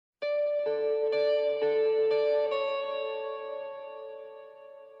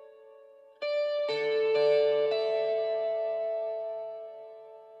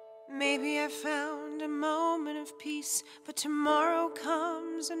But tomorrow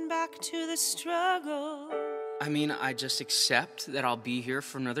comes and back to the struggle. I mean, I just accept that I'll be here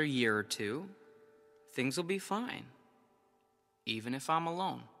for another year or two. Things will be fine, even if I'm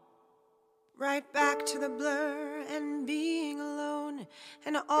alone. Right back to the blur and being alone,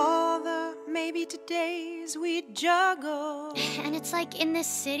 and all the maybe todays we juggle. And it's like in this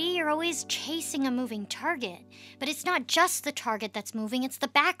city, you're always chasing a moving target. But it's not just the target that's moving, it's the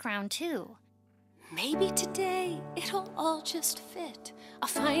background too. Maybe today it'll all just fit. I'll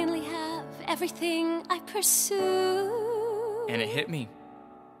finally have everything I pursue. And it hit me.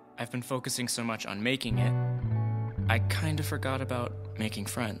 I've been focusing so much on making it, I kind of forgot about making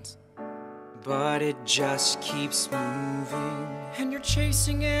friends. But it just keeps moving, And you're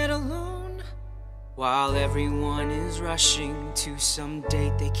chasing it alone, while everyone is rushing to some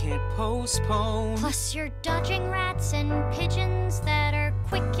date they can't postpone. Plus you're dodging rats and pigeons that are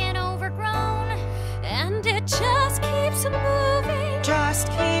quick and overgrown. And it just keeps moving. Just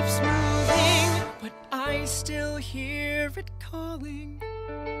keeps moving. but I still hear it calling.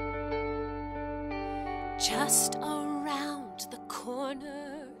 Just around the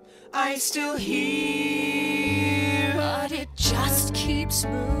corner, I still hear, but it just keeps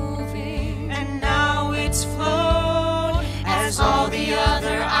moving. and now it's flown, as all the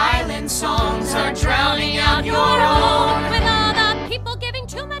other island songs are drowning out your own. With all the people giving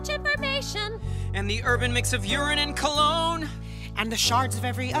too much information, And the urban mix of urine and cologne, And the shards of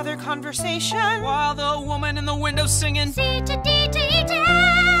every other conversation. while the woman in the window singing C to D to E to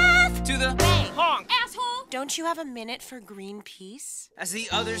F. to the honk. asshole. Don't you have a minute for Greenpeace? As the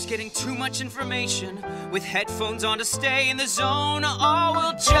others getting too much information, with headphones on to stay in the zone. All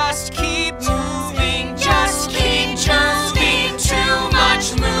will just keep moving, just keep moving. Too much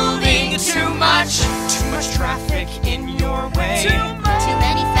moving, too much traffic in your way. Too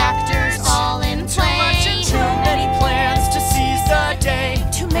many factors all in Too much play. and too many plans to seize the day.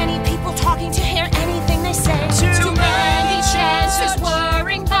 Too many people talking to hear anything they say. Too many chances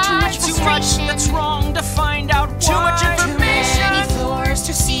whirring by. Too much Too much frustration. that's wrong to find out. Too much Too information. many floors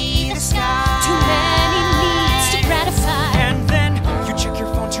to see the sky. Too many needs to gratify. And then you check your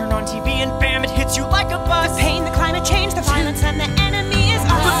phone, turn on TV, and bam, it hits you like a bus. Pain, the climate change, the violence, and the enemy is us.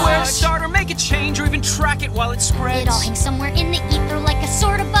 But where to start or make a change or even track it while it spreads? It all hangs somewhere in the ether like a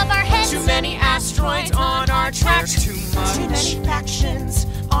sword above our heads. Too many asteroids on our tracks. Too much. Too many factions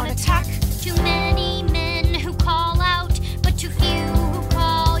on attack. Too many men who call out, but too few who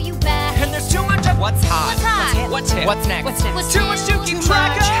call you back. And there's too much of what's hot. What's hot? What's hip? What's next? What's next? What's Too much to new? keep Too track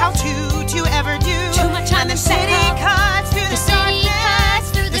much of. how to ever do. Too much on And the the city setup. cuts through the The city cuts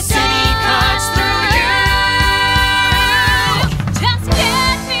through the City cuts through you. Just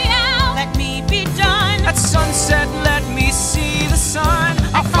get me out. Let me be done. At sunset, let me see the sun.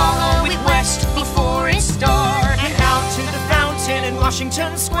 I follow it west before it's dark. And out to the fountain in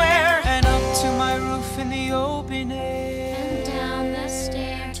Washington Square. And up to my roof in the open air. And down the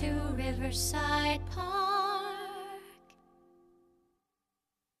stair to Riverside Park.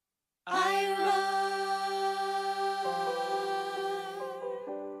 I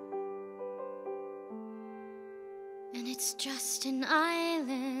run. And it's just an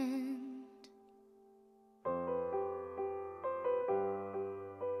island.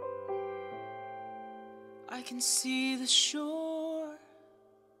 I can see the shore,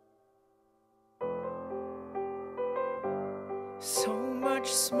 so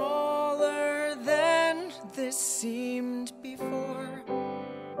much smaller than this seemed before.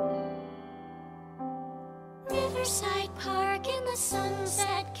 Riverside Park in the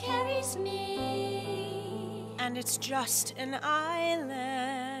sunset carries me. And it's just an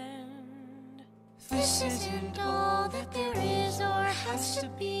island. This Isn't all that there is or has to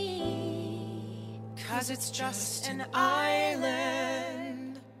be. 'cause it's just an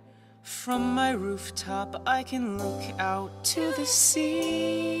island. From my rooftop I can look out to the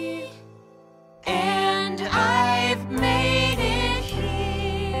sea. And I've made it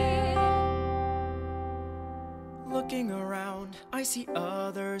here. Looking around, I see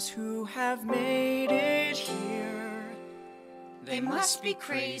others who have made it here. They must be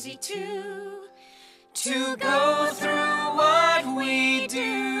crazy too, to go through what we do.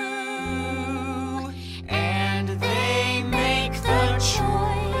 And they make the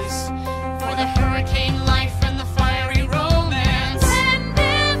choice For the hurricane life and the fiery romance. Lend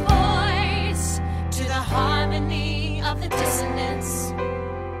their voice to the harmony of the dissonance.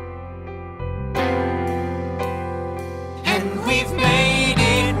 And we've made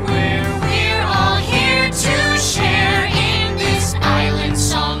it where we're all here to share in this island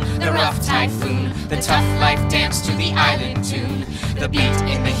song. The rough typhoon, the tough life dance to the the island tune, the beat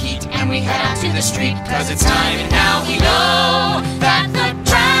in the heat, and we head out to the street, 'cause it's time and now we know that the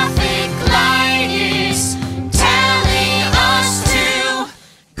traffic light is telling us to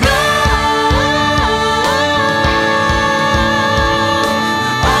go.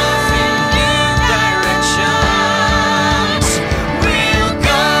 Off in new directions we'll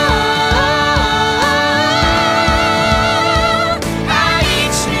go. At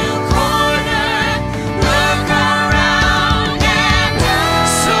each new corner, look around, and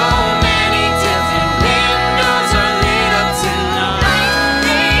so many different windows are lit up tonight.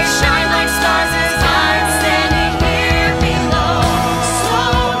 They shine like stars as I'm standing here below. So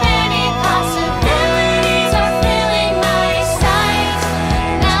many possibilities are filling my sight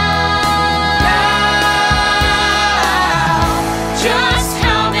now. Just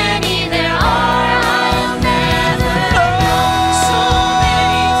how many there are, I'll never know. So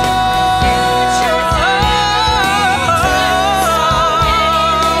many different futures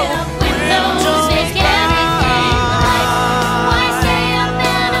windows make everything right. Why stay up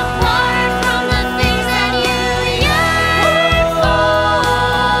and apart from the things that you yearn for?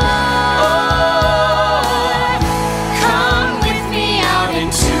 Come with me out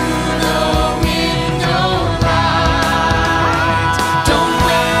into the window light. Don't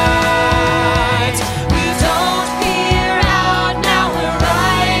wait, we don't peer out. Now we're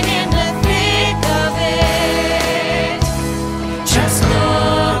right in the thick of it. Just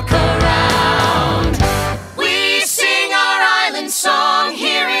look around. We sing our island song,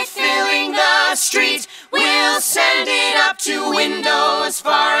 hear it filling the street. We'll send it up to windows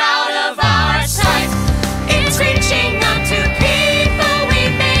far out of our sight. It's reaching out to people we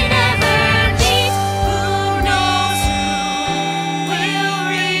may never meet. Who knows who will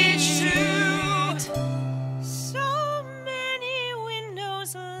reach to? So many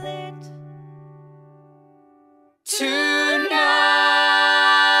windows lit.